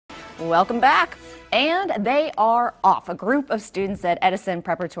Welcome back. And they are off. A group of students at Edison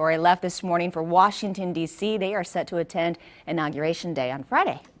Preparatory left this morning for Washington, D.C. They are set to attend Inauguration Day on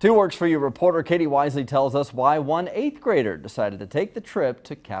Friday. 2 Works for You reporter Katie Wisely tells us why one 8th grader decided to take the trip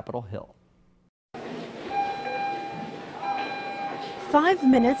to Capitol Hill. 5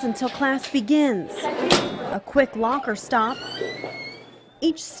 minutes until class begins. A quick locker stop.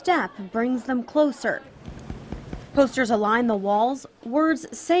 Each step brings them closer. Posters aline the walls, words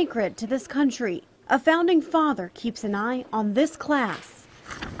sacred to this country. A founding father keeps an eye on this class.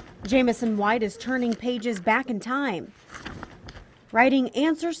 Jamison White is turning pages back in time, writing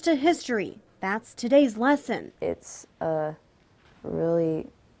answers to history. That's today's lesson. It's really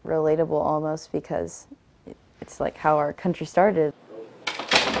relatable almost because it's like how our country started.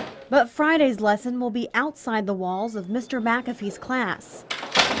 But Friday's lesson will be outside the walls of Mr. McAfee's class.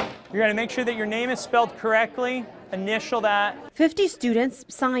 You're going to make sure that your name is spelled correctly. Initial that. 50 students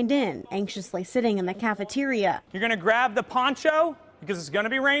signed in, anxiously sitting in the cafeteria. You're going to grab the poncho because it's going to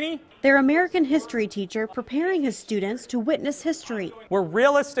be rainy. Their American history teacher preparing his students to witness history. We're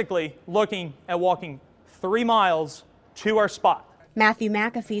realistically looking at walking 3 miles to our spot. Matthew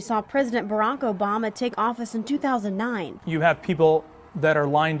McAfee saw President Barack Obama take office in 2009. You have people that are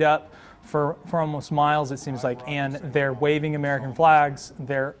lined up for almost miles, it seems like, and they're waving American flags.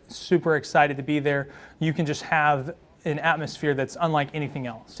 They're super excited to be there. You can just have an atmosphere that's unlike anything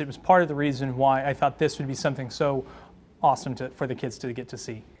else. It was part of the reason why I thought this would be something so awesome for the kids to get to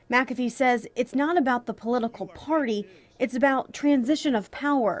see. McAfee says it's not about the political party, it's about transition of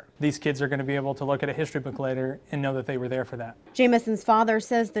power. These kids are going to be able to look at a history book later and know that they were there for that. Jamison's father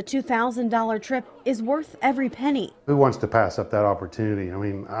says the $2,000 trip is worth every penny. Who wants to pass up that opportunity? I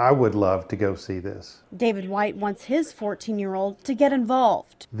mean, I would love to go see this. David White wants his 14-year-old to get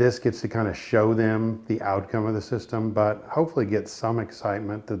involved. This gets to kind of show them the outcome of the system, but hopefully get some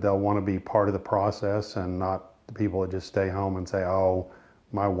excitement that they'll want to be part of the process and not the people that just stay home and say, oh,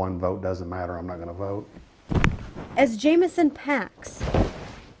 my one vote doesn't matter, I'm not going to vote. As Jamison packs,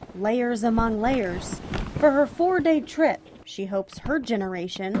 layers among layers, for her 4-day trip, she hopes her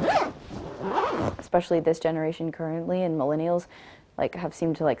generation, Especially this generation currently, and millennials have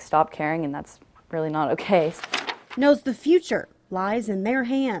seemed to stop caring, and that's really not okay. knows the future lies in their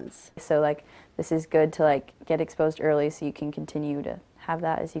hands. So this is good to get exposed early so you can continue to have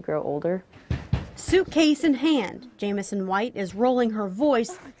that as you grow older. Suitcase in hand, Jamison White is rolling her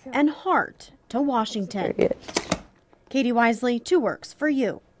voice and heart to Washington. Katie Wisely, 2 Works for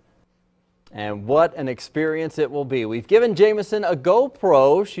You. And what an experience it will be. We've given Jamison a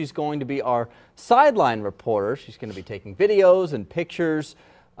GoPro. She's going to be our sideline reporter. She's going to be taking videos and pictures.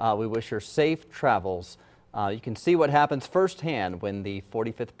 We wish her safe travels. You can see what happens firsthand when the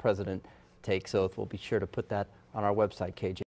 45th president takes oath. We'll be sure to put that on our website, KJRH.